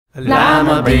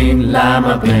Lima bean,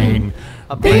 lima bean,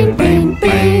 a bean, bean,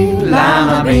 bean,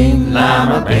 lima bean,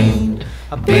 lima bean,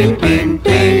 a bean, bean,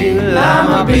 bean,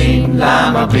 lima bean,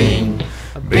 lima bean,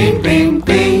 a bean, bean,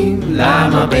 bean,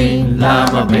 lima bean,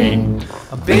 lima bean,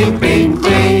 a bean, bean,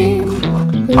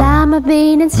 bean. Lima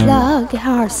bean and Slug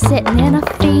are sitting in a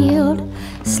field.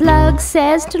 Slug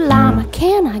says to Lima,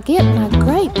 "Can I get my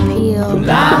grape peeled?"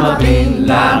 Lima bean,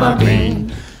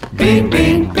 bean,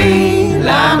 bean, bean,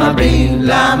 lima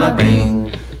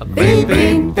bean, a bean,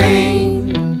 bean,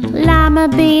 bean. Lima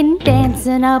bean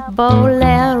dancing a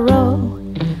bolero,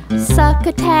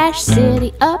 Succotash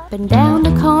City up and down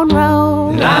the corn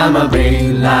road. Lima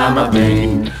bean,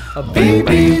 a bean,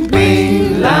 bean,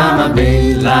 bean, lima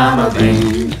bean,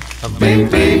 a bean,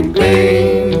 bean,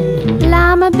 bean.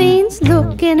 Lima bean's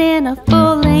looking in a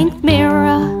full-length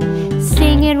mirror,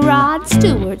 singing Rod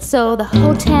Stewart so the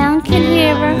whole town can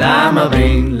hear her. Lima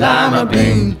bean,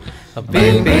 a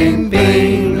bean, bean,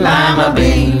 bean, lima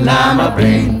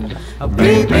bean, a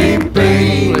bean, bean,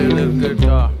 bean. Good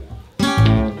job.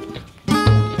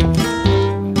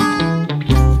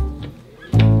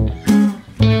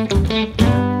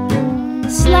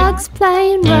 Slug's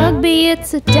playing rugby,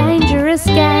 it's a dangerous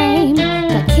game.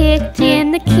 Got kicked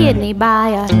in the kidney by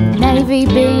a navy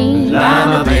bean.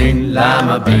 Lima bean,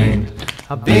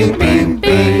 a bean, bean,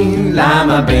 bean,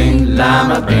 lima bean,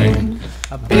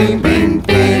 a bean, bean,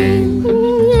 bean.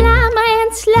 Lima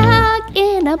and Slug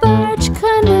in a birch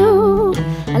canoe,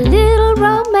 a little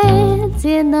romance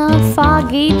in the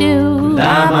foggy dew.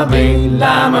 Lima bean,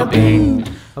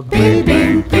 a bean,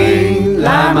 bean, bean,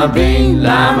 lima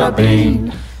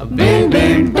bean, a bean,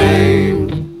 bean, bean.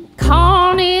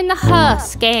 Corn in the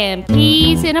husk and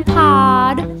peas in a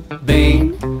pod.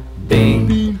 Bean,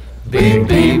 bean, bean,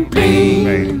 bean,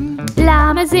 bean.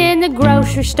 Lima's in the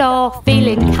grocery store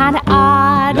feeling kinda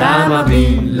odd. Lima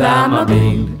bean,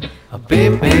 a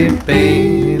bean, bean,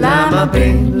 bean, lima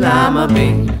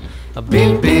bean, a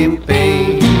bean, bean,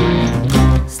 bean.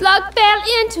 Slug fell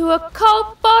into a Colt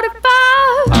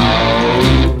 45.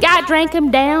 Guy drank him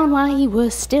down while he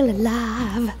was still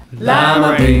alive.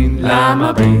 Lima bean,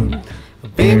 a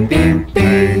bean, bean,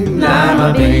 bean, lima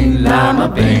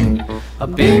bean, a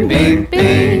bean, bean,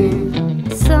 bean.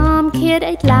 Some kid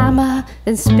ate Lima,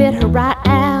 then spit her right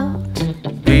out.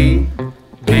 Bean,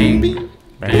 bean,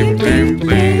 bean, bean,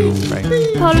 bean.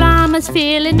 Poor Lima's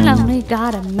feeling lonely,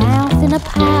 got a mouth in a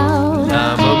pout.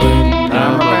 Lima bean,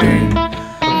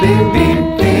 a bean, bean,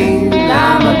 bean,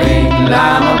 lima bean,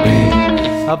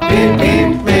 a bean, bean,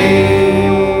 bean.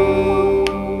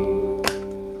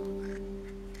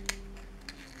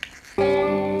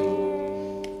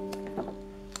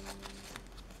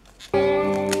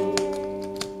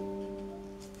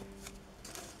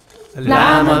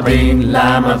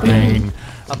 Lima bean,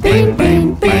 a bean,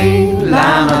 bean, bean,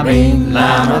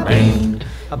 lima bean,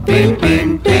 a bean,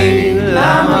 bean, bean,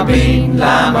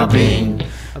 lima bean,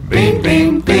 a bean,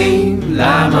 bean, bean,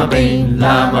 lima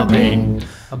bean,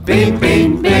 a bean,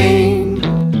 bean, bean.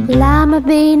 Lima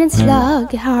bean and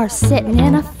Slug are sitting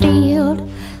in a field.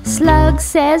 Slug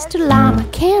says to Lima,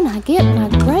 "Can I get my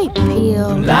grape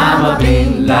peeled?" Lima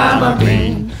bean,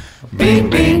 bean,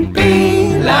 bean,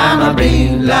 bean, lima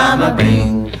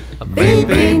bean, a bean,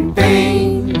 bean,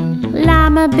 bean.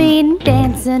 Lima bean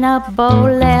dancing a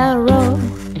bolero,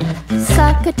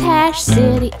 Succotash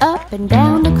City up and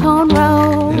down the corn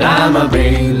road. Lima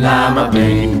bean,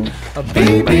 a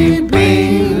bean, bean,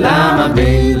 bean, lima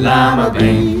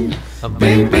bean, a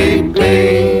bean, bean,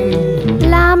 bean.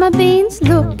 Lima bean's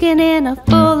looking in a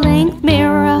full-length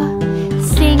mirror,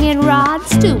 singing Rod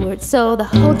Stewart so the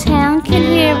whole town can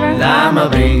hear her. Lima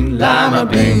bean,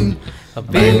 a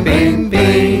bean, bean,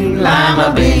 bean,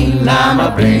 lima bean,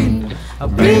 a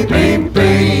bean, bean,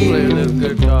 bean.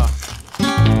 Good job.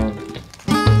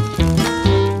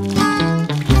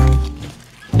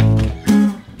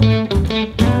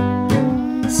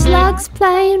 Slug's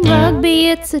playing rugby,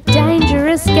 it's a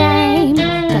dangerous game.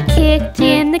 Got kicked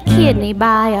in the kidney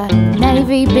by a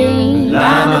navy bean.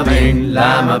 Lima bean,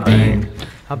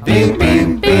 a bean,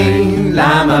 bean, bean,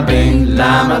 lima bean,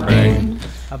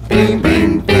 a bean,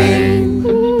 bean, bean.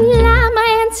 Lima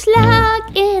and Slug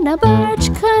in a birch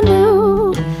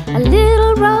canoe, a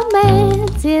little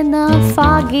romance in the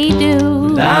foggy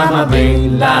dew. Lima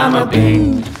bean,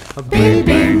 a bean,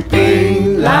 bean,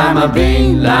 bean, lima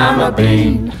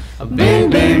bean, a bean,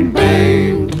 bean,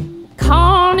 bean.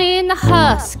 Corn in the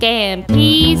husk and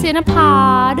peas in a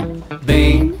pod.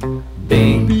 Bean,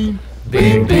 bean,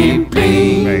 bean, bean,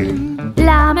 bean.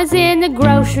 Lima's in the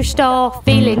grocery store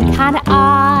feeling kinda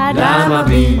odd. Lima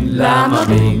bean,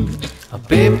 a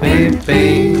bean, bean,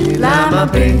 bean, lima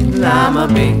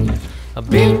bean, a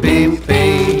Bing, bing,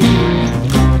 bing.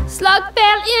 Slug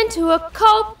fell into a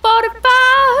Colt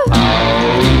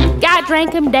 45. Guy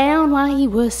drank him down while he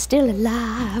was still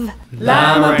alive.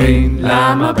 Lima bean,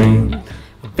 lima bean.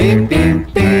 Bing, bing,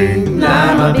 bing.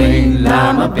 Lima bean,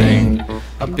 lima bean.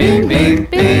 Bing, bing,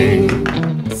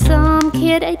 bing. Some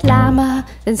kid ate lima,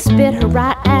 then spit her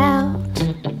right out.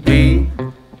 Bing,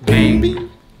 bing,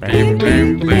 bing,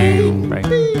 bing, bing.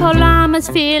 Poor llama's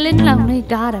feeling lonely,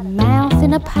 got a mouth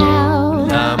in a pouch.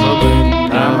 Lima bean,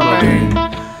 lima bean.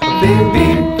 Bing,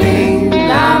 bing, bing.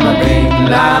 Lima bean,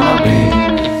 lima bean.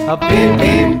 Bing,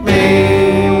 bing,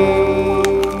 bing.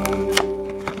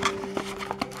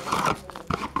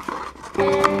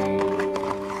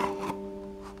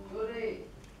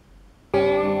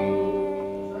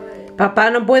 Papá,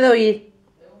 no puedo ir.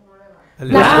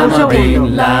 Lima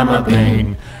bean, lima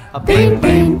bean. Bing,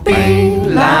 bing, bing.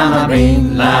 Lima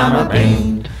bean, lima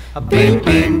bean. Bing,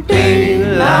 bing, bing.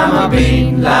 Lima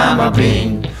bean, lima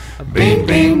bean. Bing,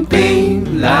 bing,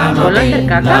 bing. Lima bean,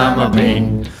 lima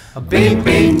bean. Bing,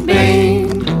 bing,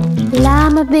 bing.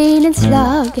 Lima bean and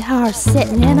slug are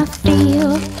sitting in a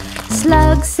field.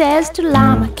 Slug says to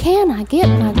llama, can I get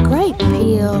my grape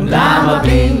peeled? Lima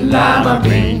bean, lima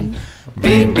bean.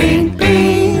 Bing, bing,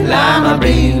 bing. Lima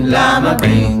bean, lima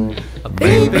bean.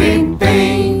 Bing, bing,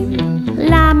 bing.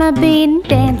 Lima bean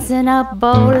dancing a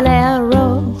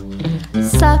bolero.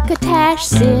 Succotash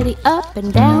City up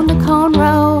and down the corn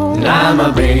road.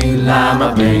 Lima bean,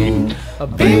 lima bean.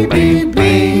 Bing, bing,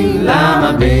 bing.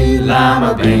 Lima bean,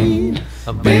 lima bean.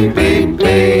 Bing, bing,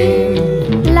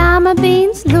 bing. Lima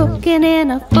bean's looking in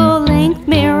a full-length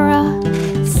mirror,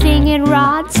 singing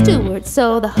Rod Stewart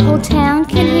so the whole town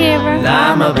can hear her.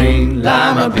 Lima bean,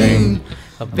 lima bean.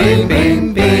 Bing,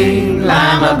 bing, bing.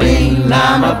 Lima bean,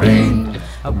 lima bean.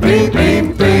 Bing,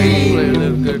 bing, bing. Play a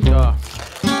little guitar.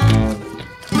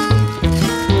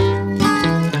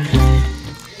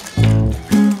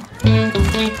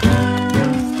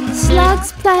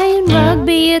 Slug's playing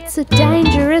rugby, it's a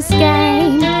dangerous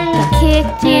game. Got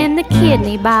kicked in the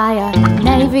kidney by a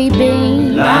navy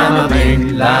bean. Lima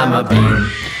bean, lima bean.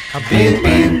 Bing,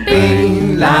 bing,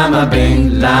 bing. Lima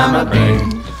bean, lima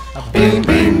bean. Bing,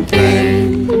 bing,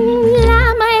 bing.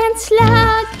 Lima and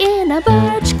slug in a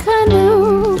birch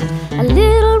canoe, a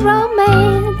little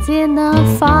romance in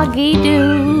the foggy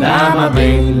dew. Lima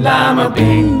bean, lima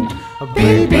bean.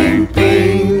 Bing, bing,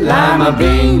 bing. Lima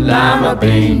bean, lima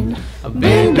bean.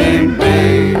 Bing, bing,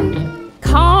 bing.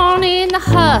 Corn in the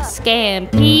husk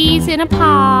and peas in a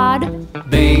pod.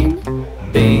 Bing,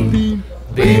 bing,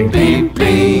 bing, bing,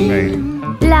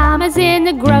 bing. Llama's in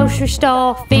the grocery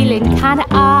store feeling kinda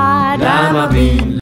odd. Lima bean.